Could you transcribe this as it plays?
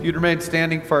You'd remain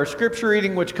standing for our scripture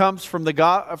reading, which comes from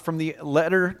the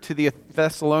letter to the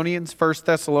Thessalonians, 1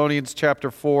 Thessalonians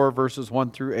chapter 4, verses 1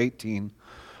 through 18.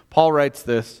 Paul writes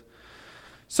this: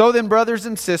 "So then, brothers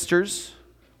and sisters,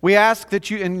 we ask that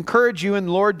you encourage you in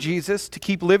Lord Jesus to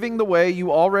keep living the way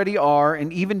you already are,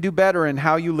 and even do better in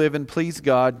how you live and please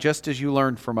God, just as you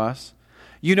learned from us.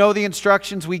 You know the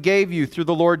instructions we gave you through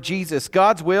the Lord Jesus.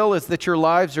 God's will is that your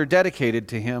lives are dedicated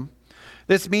to Him.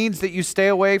 This means that you stay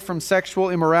away from sexual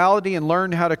immorality and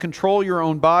learn how to control your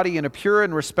own body in a pure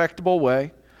and respectable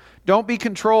way. Don't be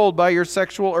controlled by your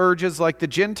sexual urges like the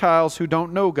Gentiles who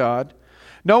don't know God.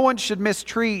 No one should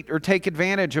mistreat or take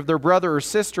advantage of their brother or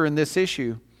sister in this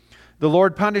issue. The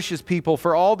Lord punishes people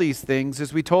for all these things,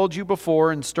 as we told you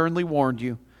before and sternly warned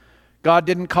you. God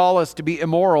didn't call us to be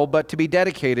immoral, but to be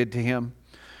dedicated to Him.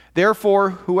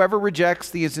 Therefore, whoever rejects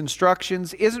these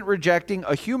instructions isn't rejecting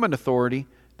a human authority.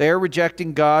 They are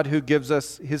rejecting God who gives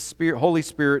us His Spirit, Holy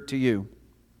Spirit to you.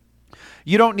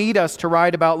 You don't need us to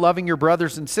write about loving your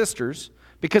brothers and sisters,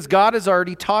 because God has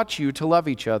already taught you to love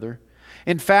each other.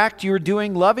 In fact, you are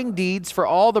doing loving deeds for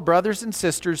all the brothers and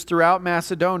sisters throughout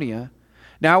Macedonia.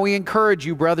 Now we encourage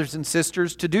you, brothers and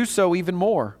sisters, to do so even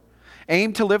more.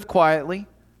 Aim to live quietly,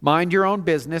 mind your own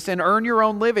business, and earn your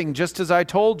own living, just as I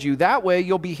told you. That way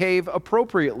you'll behave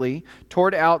appropriately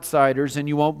toward outsiders and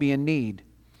you won't be in need.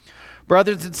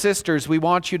 Brothers and sisters, we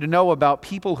want you to know about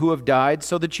people who have died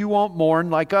so that you won't mourn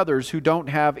like others who don't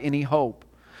have any hope.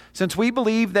 Since we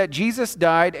believe that Jesus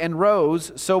died and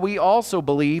rose, so we also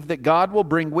believe that God will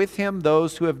bring with Him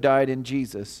those who have died in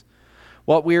Jesus.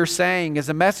 What we are saying is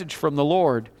a message from the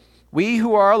Lord. We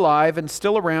who are alive and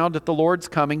still around at the Lord's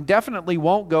coming definitely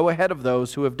won't go ahead of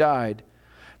those who have died.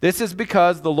 This is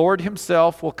because the Lord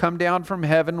Himself will come down from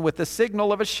heaven with the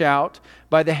signal of a shout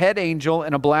by the head angel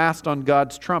and a blast on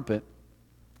God's trumpet.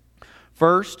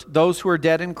 First, those who are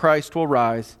dead in Christ will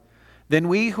rise. Then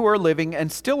we who are living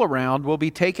and still around will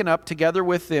be taken up together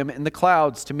with them in the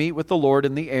clouds to meet with the Lord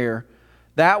in the air.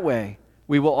 That way,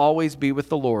 we will always be with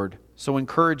the Lord. So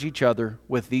encourage each other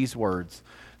with these words."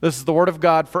 This is the word of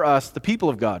God for us, the people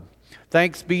of God.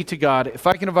 Thanks be to God. If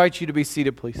I can invite you to be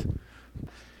seated, please.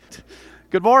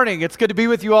 Good morning. It's good to be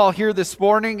with you all here this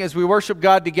morning as we worship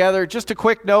God together. Just a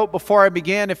quick note before I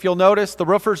begin. If you'll notice, the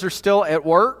roofers are still at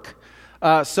work.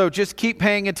 So just keep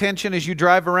paying attention as you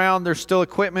drive around. There's still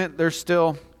equipment. There's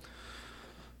still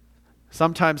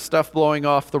sometimes stuff blowing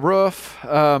off the roof.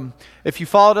 If you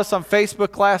followed us on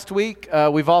Facebook last week,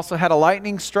 we've also had a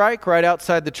lightning strike right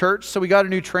outside the church. So we got a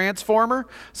new transformer.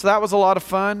 So that was a lot of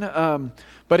fun.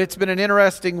 But it's been an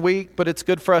interesting week, but it's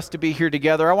good for us to be here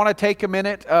together. I want to take a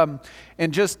minute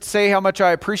and just say how much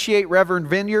I appreciate Reverend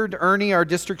Vineyard, Ernie, our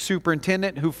district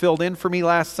superintendent, who filled in for me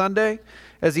last Sunday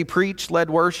as he preached, led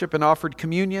worship, and offered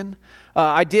communion.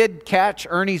 I did catch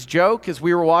Ernie's joke as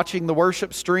we were watching the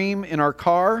worship stream in our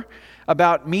car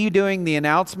about me doing the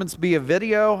announcements via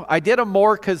video. I did them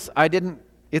more because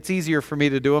it's easier for me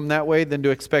to do them that way than to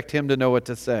expect him to know what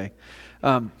to say.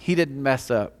 He didn't mess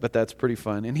up, but that's pretty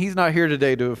fun. And he's not here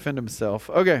today to offend himself.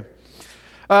 Okay.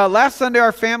 Last Sunday,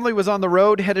 our family was on the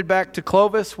road headed back to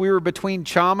Clovis. We were between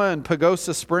Chama and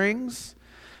Pagosa Springs.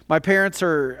 My parents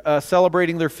are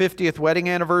celebrating their 50th wedding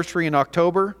anniversary in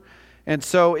October. And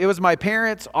so it was my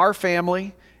parents, our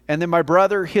family, and then my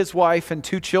brother, his wife, and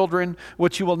 2 children,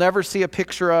 which you will never see a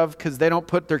picture of because they don't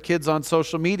put their kids on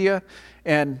social media.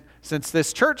 And since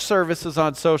this church service is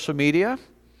on social media,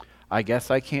 I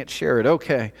guess I can't share it.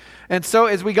 Okay. And so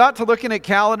as we got to looking at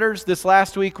calendars, this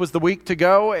last week was the week to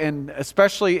go, and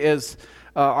especially as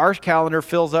our calendar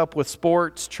fills up with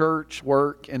sports, church,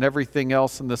 work, and everything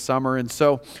else in the summer. And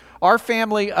so our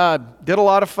family did a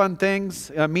lot of fun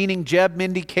things, meaning Jeb,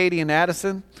 Mindy, Katie, and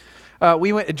Addison.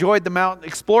 We enjoyed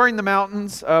exploring the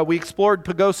mountains. We explored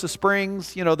Pagosa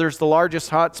Springs. You know, there's the largest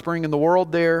hot spring in the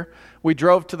world there. We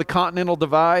drove to the Continental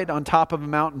Divide on top of a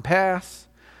mountain pass.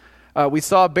 We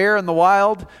saw a bear in the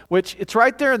wild, which it's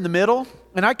right there in the middle.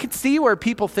 And I could see where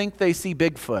people think they see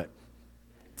Bigfoot.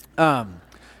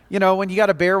 You know, when you got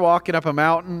a bear walking up a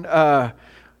mountain,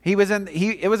 it was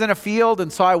in a field,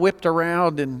 and so I whipped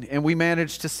around, and we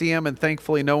managed to see him, and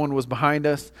thankfully no one was behind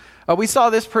us. We saw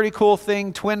this pretty cool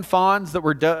thing, twin fawns that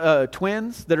were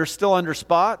twins that are still under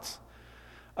spots,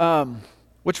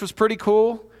 which was pretty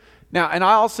cool. Now, and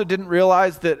I also didn't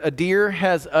realize that a deer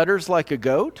has udders like a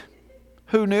goat.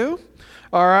 Who knew?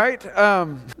 All right.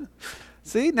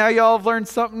 See, now y'all have learned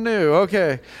something new.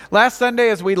 Okay. Last Sunday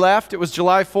as we left, it was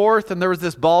July 4th, and there was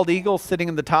this bald eagle sitting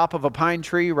in the top of a pine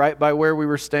tree right by where we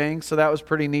were staying, so that was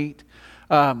pretty neat.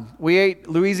 We ate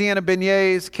Louisiana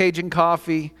beignets, Cajun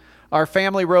coffee. Our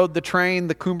family rode the train,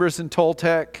 the Cumbres and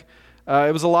Toltec.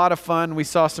 It was a lot of fun. We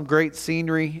saw some great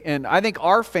scenery, and I think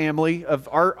our family of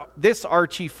this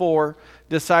Archie 4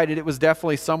 decided it was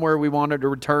definitely somewhere we wanted to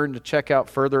return to check out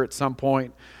further at some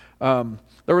point.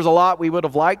 There was a lot we would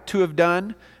have liked to have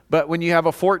done, but when you have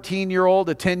a 14-year-old,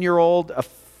 a 10-year-old, a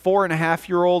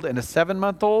 4.5-year-old, and a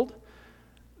 7-month-old,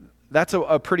 that's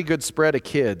a pretty good spread of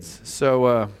kids.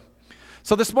 So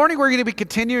this morning we're going to be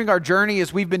continuing our journey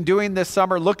as we've been doing this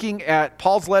summer, looking at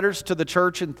Paul's letters to the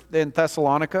church in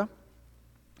Thessalonica.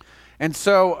 And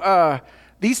so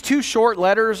these two short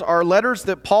letters are letters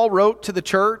that Paul wrote to the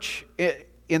church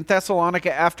in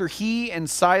Thessalonica after he and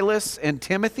Silas and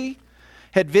Timothy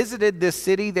had visited this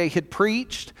city. They had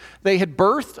preached, they had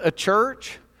birthed a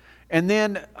church, and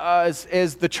then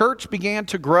as the church began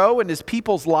to grow and as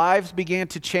people's lives began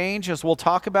to change, as we'll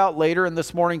talk about later in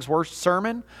this morning's worst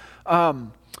sermon,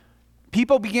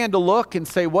 people began to look and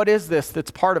say, what is this that's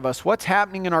part of us? What's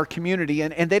happening in our community?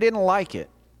 And they didn't like it.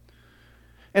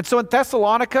 And so in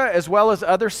Thessalonica, as well as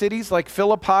other cities like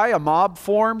Philippi, a mob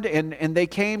formed, and they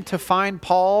came to find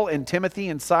Paul and Timothy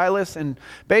and Silas and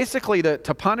basically to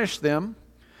punish them.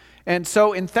 And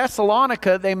so in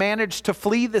Thessalonica, they managed to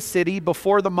flee the city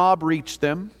before the mob reached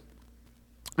them.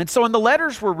 And so in the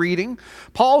letters we're reading,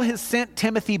 Paul has sent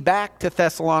Timothy back to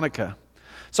Thessalonica.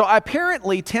 So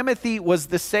apparently Timothy was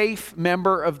the safe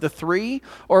member of the three,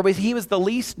 or he was the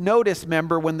least noticed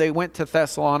member when they went to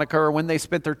Thessalonica or when they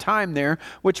spent their time there,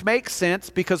 which makes sense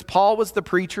because Paul was the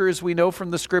preacher, as we know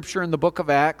from the scripture in the book of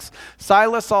Acts.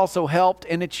 Silas also helped,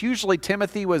 and it's usually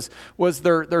Timothy was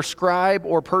their scribe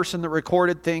or person that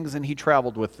recorded things, and he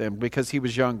traveled with them because he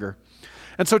was younger.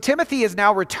 And so Timothy is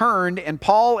now returned, and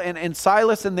Paul and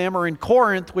Silas and them are in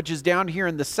Corinth, which is down here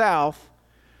in the south.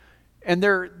 And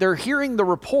they're hearing the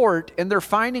report, and they're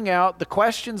finding out the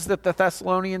questions that the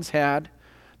Thessalonians had.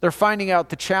 They're finding out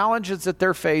the challenges that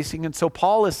they're facing. And so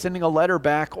Paul is sending a letter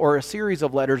back, or a series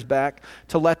of letters back,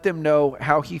 to let them know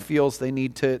how he feels they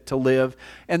need to live.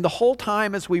 And the whole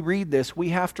time as we read this, we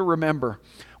have to remember,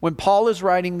 when Paul is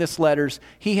writing these letters,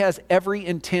 he has every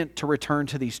intent to return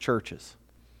to these churches.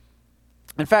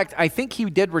 In fact, I think he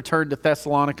did return to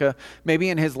Thessalonica,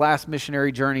 maybe in his last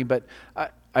missionary journey, but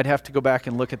I'd have to go back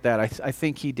and look at that. I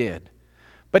think he did.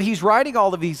 But he's writing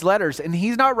all of these letters, and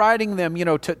he's not writing them,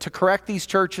 to correct these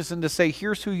churches and to say,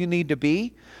 here's who you need to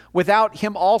be, without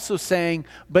him also saying,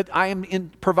 but I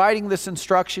am providing this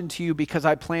instruction to you because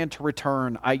I plan to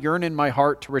return. I yearn in my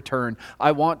heart to return.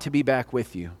 I want to be back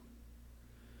with you.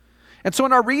 And so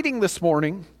in our reading this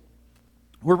morning,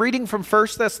 we're reading from 1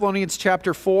 Thessalonians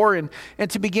chapter 4, and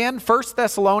to begin, 1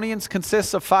 Thessalonians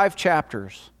consists of 5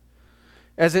 chapters.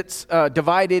 As it's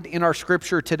divided in our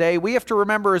scripture today, we have to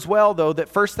remember as well, though,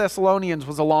 that 1 Thessalonians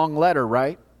was a long letter,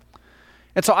 right?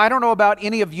 And so I don't know about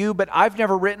any of you, but I've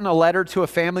never written a letter to a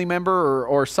family member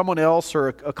or someone else or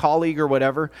a colleague or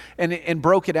whatever and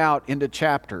broke it out into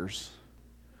chapters.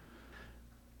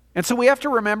 And so we have to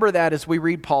remember that as we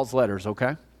read Paul's letters,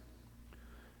 okay?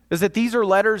 Is that these are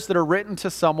letters that are written to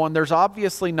someone. There's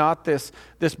obviously not this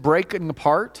breaking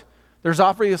apart. There's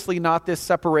obviously not this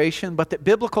separation, but that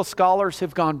biblical scholars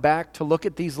have gone back to look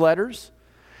at these letters,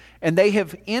 and they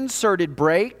have inserted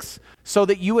breaks so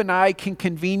that you and I can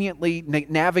conveniently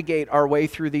navigate our way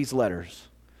through these letters.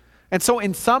 And so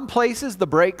in some places, the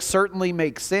breaks certainly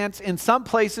make sense. In some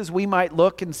places, we might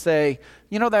look and say,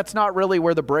 that's not really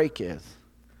where the break is.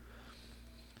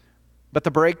 But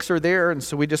the breaks are there, and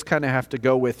so we just kind of have to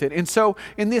go with it. And so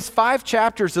in these 5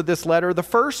 chapters of this letter, the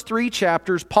first 3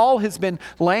 chapters, Paul has been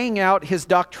laying out his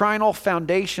doctrinal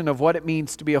foundation of what it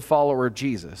means to be a follower of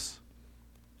Jesus.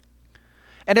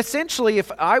 And essentially,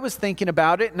 if I was thinking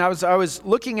about it, and I was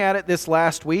looking at it this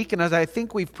last week, and as I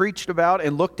think we've preached about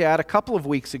and looked at a couple of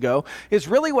weeks ago, is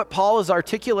really what Paul is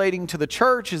articulating to the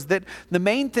church is that the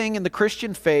main thing in the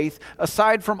Christian faith,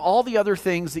 aside from all the other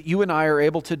things that you and I are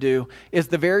able to do, is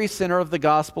the very center of the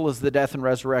gospel is the death and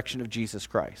resurrection of Jesus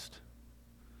Christ.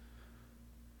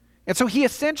 And so he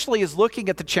essentially is looking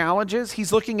at the challenges,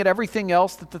 he's looking at everything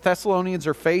else that the Thessalonians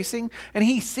are facing, and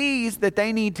he sees that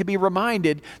they need to be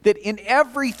reminded that in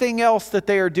everything else that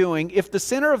they are doing, if the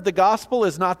center of the gospel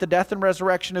is not the death and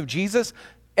resurrection of Jesus,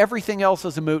 everything else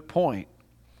is a moot point.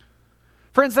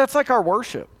 Friends, that's like our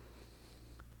worship.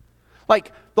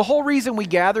 Like, the whole reason we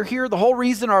gather here, the whole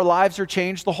reason our lives are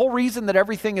changed, the whole reason that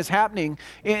everything is happening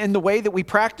in the way that we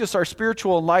practice our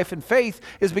spiritual life and faith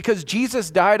is because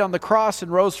Jesus died on the cross and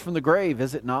rose from the grave,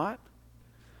 is it not?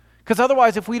 Because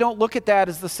otherwise, if we don't look at that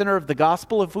as the center of the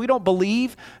gospel, if we don't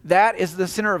believe that is the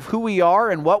center of who we are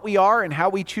and what we are and how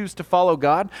we choose to follow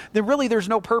God, then really there's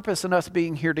no purpose in us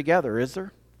being here together, is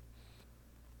there?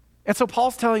 And so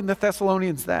Paul's telling the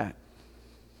Thessalonians that.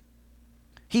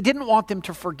 He didn't want them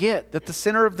to forget that the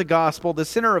center of the gospel, the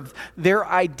center of their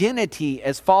identity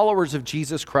as followers of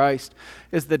Jesus Christ,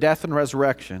 is the death and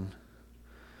resurrection.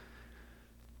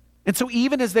 And so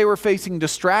even as they were facing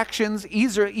distractions,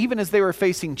 even as they were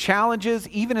facing challenges,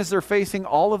 even as they're facing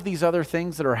all of these other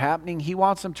things that are happening, he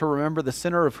wants them to remember the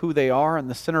center of who they are and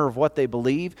the center of what they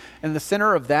believe and the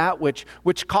center of that which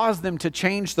caused them to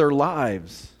change their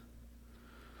lives.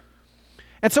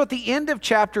 And so at the end of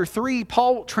chapter 3,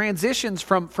 Paul transitions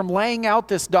from laying out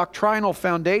this doctrinal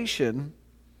foundation,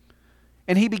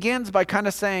 and he begins by kind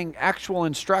of saying actual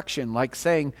instruction, like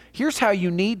saying, here's how you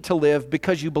need to live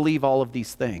because you believe all of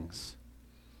these things.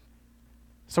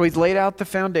 So he's laid out the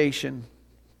foundation,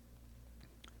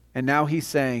 and now he's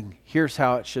saying, here's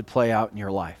how it should play out in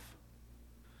your life.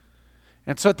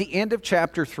 And so at the end of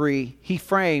chapter 3, he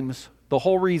frames the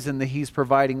whole reason that he's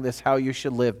providing this how you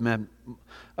should live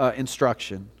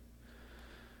instruction.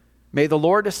 May the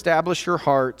Lord establish your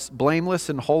hearts blameless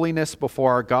in holiness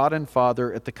before our God and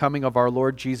Father at the coming of our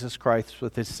Lord Jesus Christ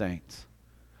with his saints.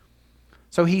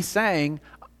 So he's saying,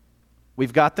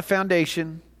 we've got the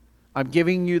foundation. I'm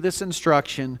giving you this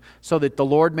instruction so that the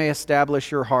Lord may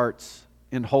establish your hearts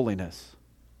in holiness.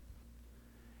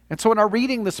 And so in our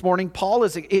reading this morning, Paul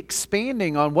is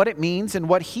expanding on what it means and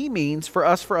what he means for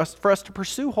us to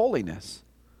pursue holiness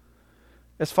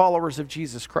as followers of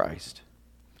Jesus Christ.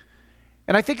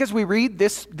 And I think as we read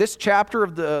this chapter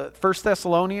of the 1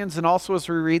 Thessalonians, and also as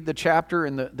we read the chapter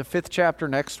in the 5th chapter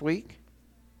next week,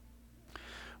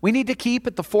 we need to keep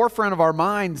at the forefront of our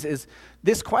minds is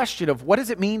this question of what does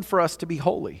it mean for us to be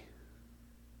holy?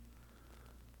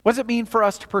 What does it mean for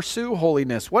us to pursue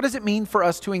holiness? What does it mean for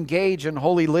us to engage in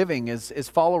holy living as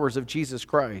followers of Jesus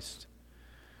Christ?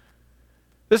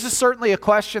 This is certainly a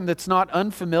question that's not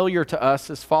unfamiliar to us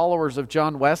as followers of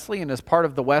John Wesley and as part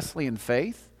of the Wesleyan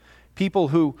faith. People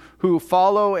who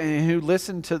follow and who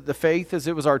listen to the faith as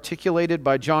it was articulated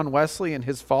by John Wesley and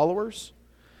his followers.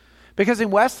 Because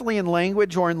in Wesleyan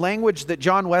language, or in language that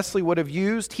John Wesley would have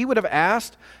used, he would have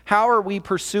asked, how are we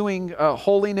pursuing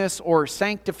holiness, or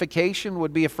sanctification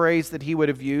would be a phrase that he would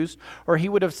have used. Or he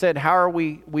would have said, how are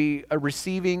we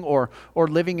receiving or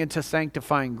living into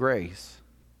sanctifying grace?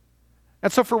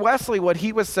 And so for Wesley, what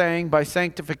he was saying by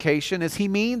sanctification is he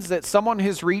means that someone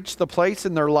has reached the place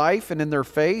in their life and in their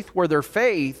faith where their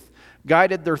faith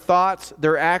guided their thoughts,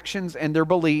 their actions, and their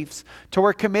beliefs to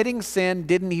where committing sin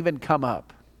didn't even come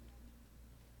up.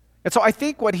 And so I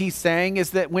think what he's saying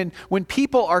is that when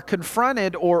people are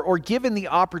confronted or given the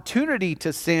opportunity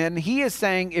to sin, he is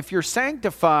saying if you're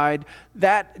sanctified,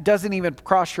 that doesn't even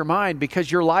cross your mind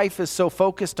because your life is so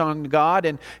focused on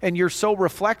God and you're so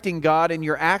reflecting God in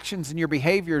your actions and your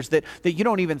behaviors that you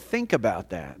don't even think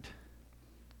about that.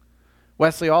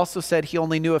 Wesley also said he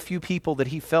only knew a few people that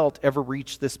he felt ever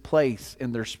reached this place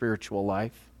in their spiritual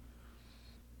life,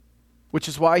 which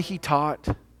is why he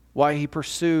taught, why he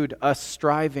pursued us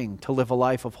striving to live a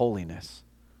life of holiness.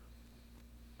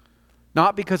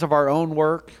 Not because of our own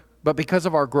work, but because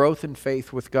of our growth in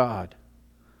faith with God.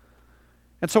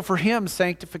 And so for him,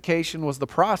 sanctification was the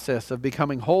process of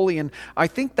becoming holy. And I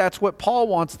think that's what Paul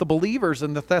wants the believers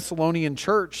in the Thessalonian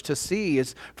church to see,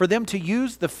 is for them to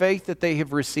use the faith that they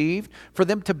have received, for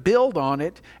them to build on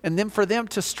it, and then for them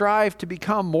to strive to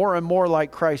become more and more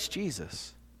like Christ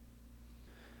Jesus.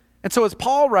 And so as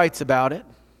Paul writes about it,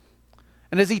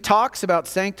 and as he talks about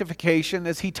sanctification,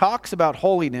 as he talks about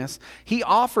holiness, he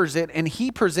offers it and he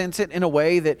presents it in a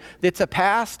way that's a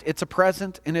past, it's a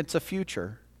present, and it's a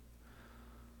future.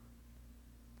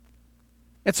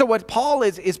 And so what Paul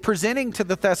is presenting to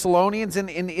the Thessalonians, and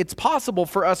it's possible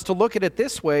for us to look at it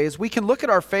this way, is we can look at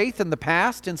our faith in the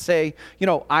past and say,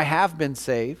 I have been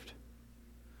saved.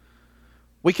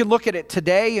 We can look at it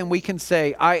today and we can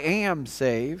say, I am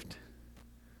saved.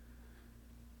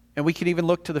 And we can even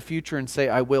look to the future and say,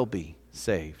 I will be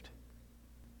saved.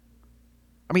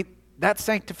 I mean, that's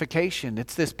sanctification.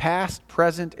 It's this past,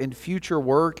 present, and future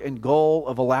work and goal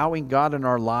of allowing God in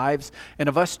our lives and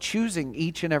of us choosing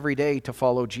each and every day to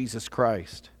follow Jesus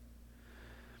Christ.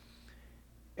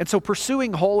 And so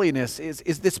pursuing holiness is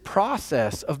this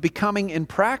process of becoming in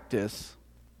practice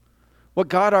what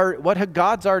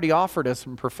God's already offered us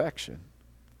in perfection.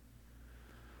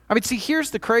 I mean, see,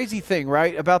 here's the crazy thing,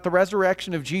 right, about the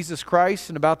resurrection of Jesus Christ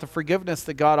and about the forgiveness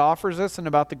that God offers us and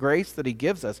about the grace that he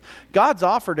gives us. God's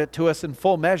offered it to us in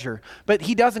full measure, but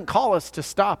he doesn't call us to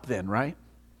stop then, right?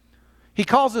 He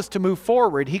calls us to move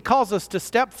forward. He calls us to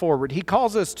step forward. He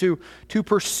calls us to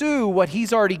pursue what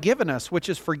he's already given us, which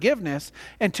is forgiveness,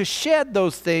 and to shed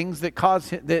those things that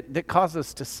cause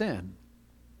us to sin.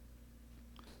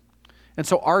 And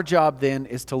so our job then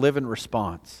is to live in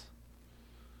response.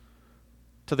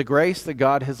 to the grace that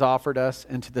God has offered us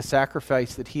and to the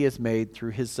sacrifice that he has made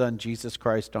through his Son, Jesus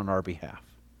Christ, on our behalf.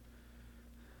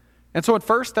 And so in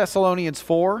 1 Thessalonians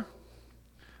 4,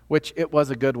 which it was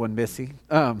a good one, Missy.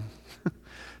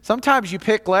 Sometimes you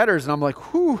pick letters and I'm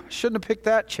like, whew, shouldn't have picked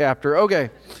that chapter. Okay.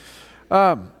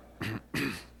 Paul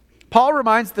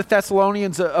reminds the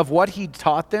Thessalonians of what he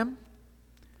taught them.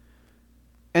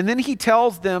 And then he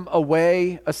tells them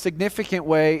a significant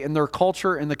way in their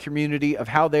culture and the community of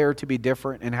how they are to be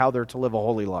different and how they're to live a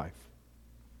holy life.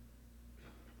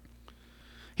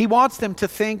 He wants them to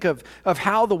think of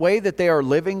how the way that they are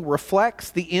living reflects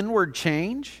the inward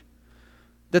change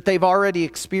that they've already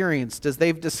experienced as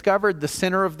they've discovered the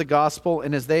center of the gospel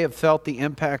and as they have felt the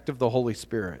impact of the Holy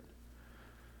Spirit.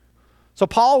 So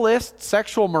Paul lists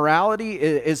sexual morality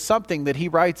is something that he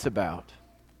writes about.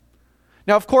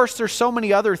 Now, of course, there's so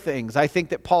many other things I think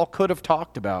that Paul could have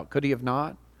talked about. Could he have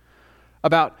not?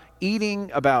 About eating,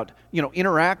 about,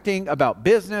 interacting, about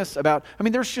business,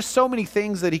 there's just so many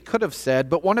things that he could have said.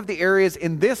 But one of the areas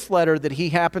in this letter that he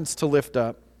happens to lift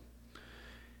up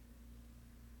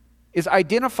is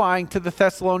identifying to the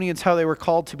Thessalonians how they were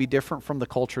called to be different from the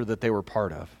culture that they were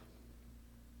part of.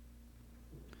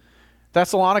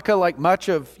 Thessalonica, like much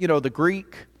of, the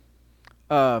Greek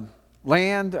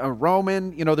land,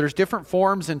 Roman, there's different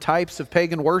forms and types of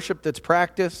pagan worship that's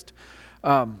practiced.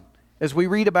 As we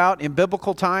read about in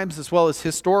biblical times as well as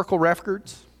historical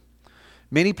records,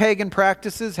 many pagan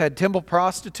practices had temple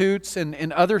prostitutes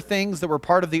and other things that were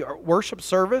part of the worship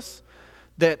service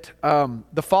that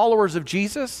the followers of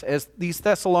Jesus, as these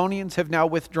Thessalonians, have now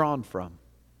withdrawn from.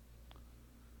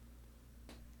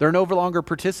 They're no longer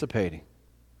participating.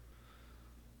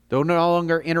 They're no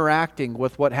longer interacting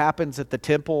with what happens at the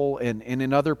temple and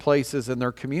in other places in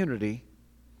their community.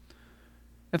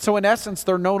 And so in essence,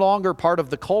 they're no longer part of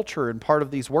the culture and part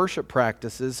of these worship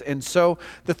practices. And so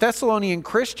the Thessalonian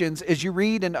Christians, as you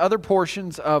read in other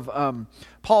portions of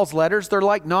Paul's letters, they're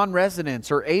like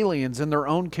non-residents or aliens in their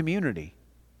own community.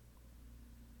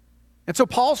 And so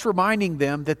Paul's reminding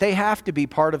them that they have to be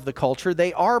part of the culture.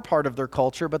 They are part of their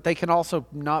culture, but they can also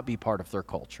not be part of their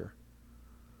culture.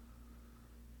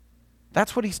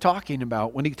 That's what he's talking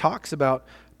about when he talks about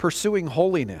pursuing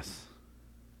holiness.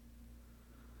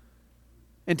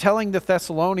 And telling the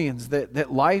Thessalonians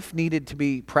that life needed to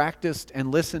be practiced and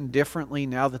listened differently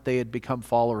now that they had become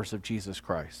followers of Jesus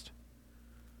Christ.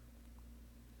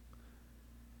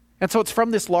 And so it's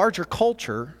from this larger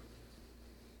culture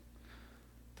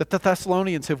that the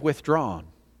Thessalonians have withdrawn.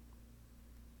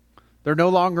 They're no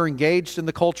longer engaged in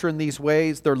the culture in these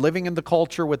ways. They're living in the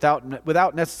culture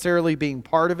without necessarily being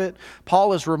part of it.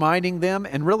 Paul is reminding them,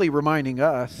 and really reminding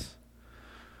us,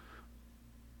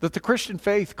 that the Christian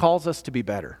faith calls us to be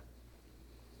better.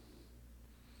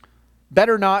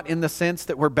 Better not in the sense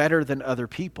that we're better than other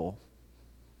people,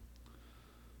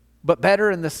 but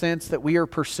better in the sense that we are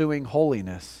pursuing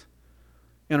holiness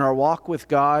in our walk with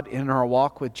God, in our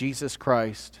walk with Jesus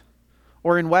Christ.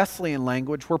 Or in Wesleyan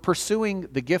language, we're pursuing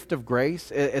the gift of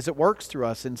grace as it works through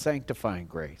us in sanctifying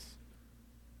grace.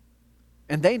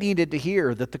 And they needed to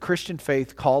hear that the Christian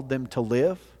faith called them to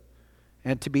live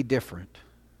and to be different.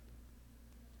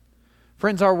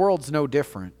 Friends, our world's no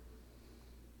different.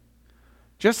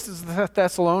 Just as the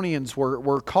Thessalonians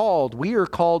were called, we are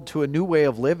called to a new way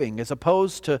of living as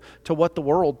opposed to what the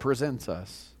world presents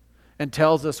us and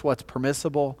tells us what's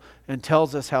permissible and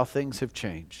tells us how things have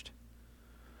changed.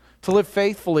 To live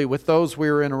faithfully with those we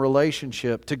are in a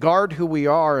relationship, to guard who we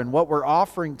are and what we're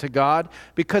offering to God,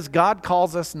 because God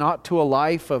calls us not to a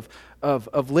life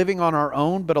of living on our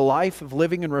own, but a life of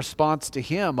living in response to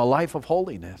Him, a life of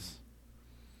holiness.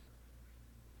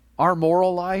 Our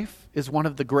moral life is one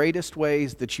of the greatest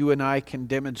ways that you and I can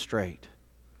demonstrate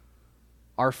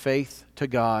our faith to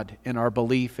God and our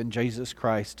belief in Jesus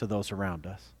Christ to those around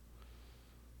us.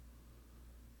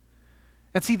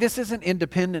 And see, this isn't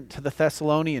independent to the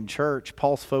Thessalonian church,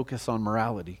 Paul's focus on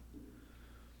morality.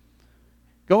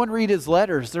 Go and read his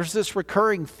letters. There's this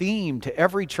recurring theme to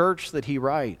every church that he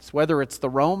writes, whether it's the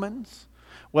Romans,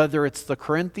 whether it's the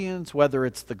Corinthians, whether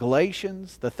it's the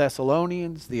Galatians, the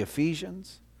Thessalonians, the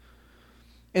Ephesians.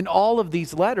 In all of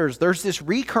these letters, there's this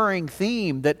recurring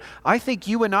theme that I think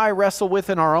you and I wrestle with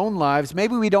in our own lives.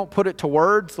 Maybe we don't put it to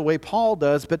words the way Paul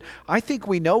does, but I think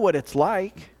we know what it's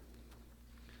like.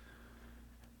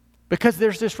 Because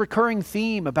there's this recurring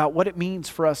theme about what it means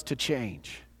for us to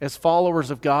change as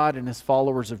followers of God and as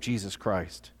followers of Jesus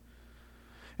Christ.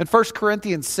 In 1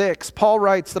 Corinthians 6, Paul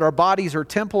writes that our bodies are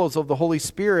temples of the Holy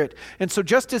Spirit. And so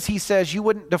just as he says you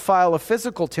wouldn't defile a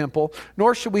physical temple,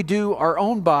 nor should we do our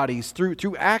own bodies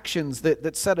through actions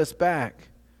that set us back.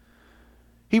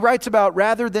 He writes about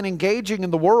rather than engaging in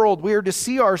the world, we are to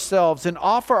see ourselves and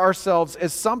offer ourselves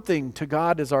as something to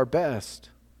God as our best.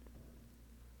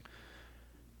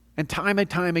 And time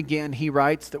again, he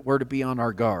writes that we're to be on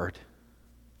our guard.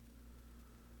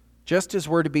 Just as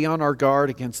we're to be on our guard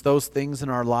against those things in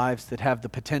our lives that have the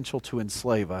potential to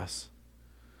enslave us.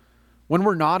 When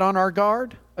we're not on our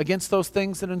guard against those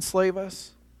things that enslave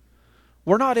us,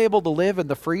 we're not able to live in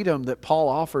the freedom that Paul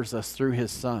offers us through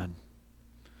his Son.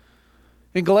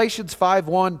 In Galatians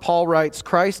 5:1, Paul writes,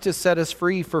 Christ has set us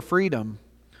free for freedom.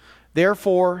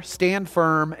 Therefore, stand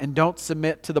firm and don't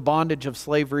submit to the bondage of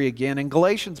slavery again. In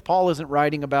Galatians, Paul isn't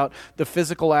writing about the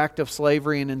physical act of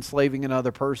slavery and enslaving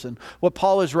another person. What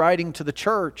Paul is writing to the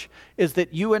church is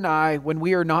that you and I, when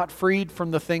we are not freed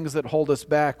from the things that hold us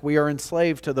back, we are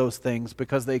enslaved to those things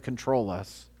because they control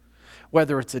us.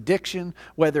 Whether it's addiction,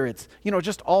 whether it's,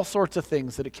 just all sorts of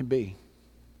things that it can be.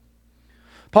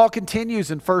 Paul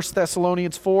continues in 1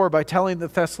 Thessalonians 4 by telling the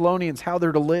Thessalonians how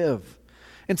they're to live.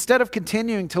 Instead of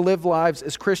continuing to live lives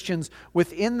as Christians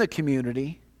within the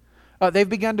community, they've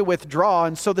begun to withdraw.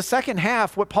 And so the second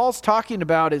half, what Paul's talking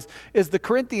about is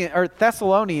the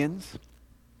Thessalonians.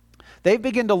 They've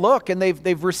begun to look and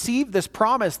they've received this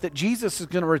promise that Jesus is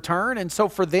going to return. And so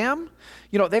for them,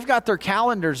 they've got their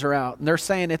calendars are out and they're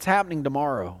saying it's happening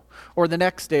tomorrow or the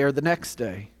next day or the next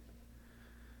day.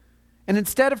 And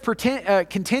instead of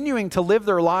continuing to live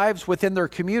their lives within their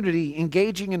community,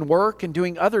 engaging in work and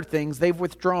doing other things, they've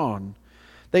withdrawn.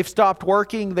 They've stopped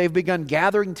working. They've begun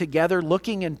gathering together,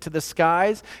 looking into the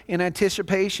skies in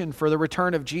anticipation for the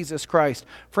return of Jesus Christ.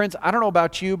 Friends, I don't know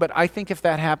about you, but I think if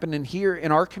that happened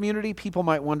in our community, people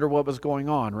might wonder what was going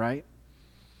on, right?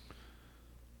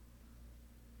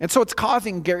 And so it's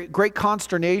causing great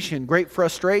consternation, great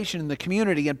frustration in the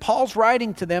community. And Paul's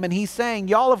writing to them and he's saying,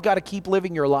 y'all have got to keep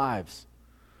living your lives.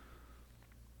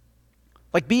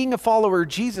 Like being a follower of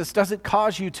Jesus doesn't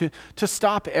cause you to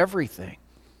stop everything.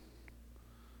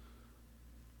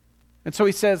 And so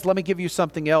he says, let me give you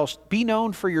something else. Be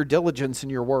known for your diligence in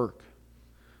your work.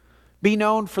 Be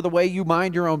known for the way you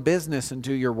mind your own business and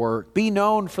do your work. Be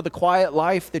known for the quiet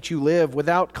life that you live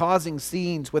without causing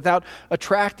scenes, without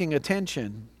attracting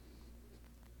attention.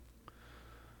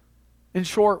 In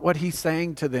short, what he's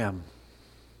saying to them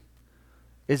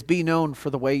is be known for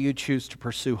the way you choose to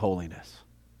pursue holiness.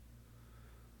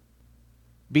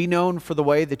 Be known for the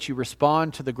way that you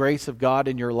respond to the grace of God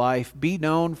in your life. Be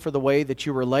known for the way that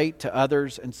you relate to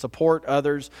others and support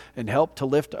others and help to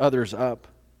lift others up.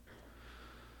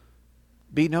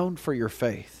 Be known for your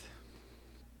faith.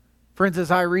 Friends,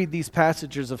 as I read these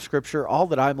passages of Scripture, all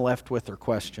that I'm left with are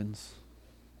questions.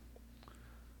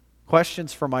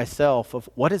 Questions for myself of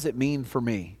what does it mean for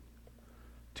me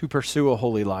to pursue a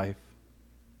holy life?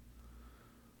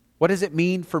 What does it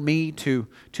mean for me to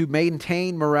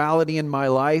maintain morality in my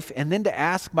life? And then to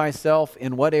ask myself,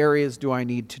 in what areas do I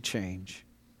need to change?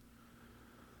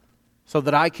 So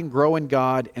that I can grow in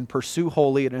God and pursue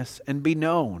holiness and be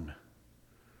known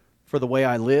for the way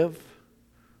I live,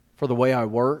 for the way I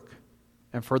work,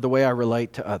 and for the way I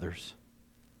relate to others.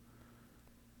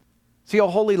 See, a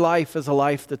holy life is a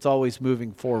life that's always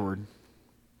moving forward.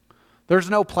 There's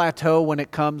no plateau when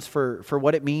it comes for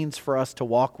what it means for us to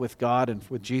walk with God and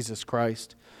with Jesus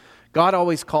Christ. God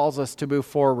always calls us to move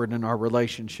forward in our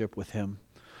relationship with Him.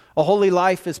 A holy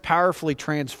life is powerfully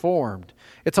transformed.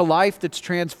 It's a life that's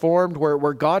transformed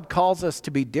where God calls us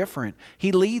to be different.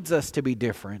 He leads us to be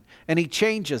different, and He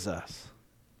changes us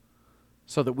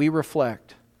so that we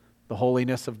reflect the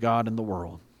holiness of God in the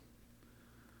world.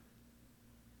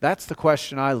 That's the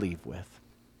question I leave with,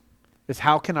 is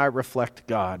how can I reflect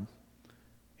God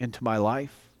into my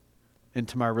life,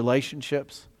 into my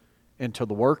relationships, into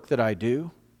the work that I do,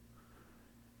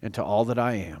 into all that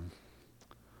I am?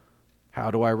 How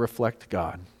do I reflect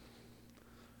God?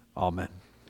 Amen.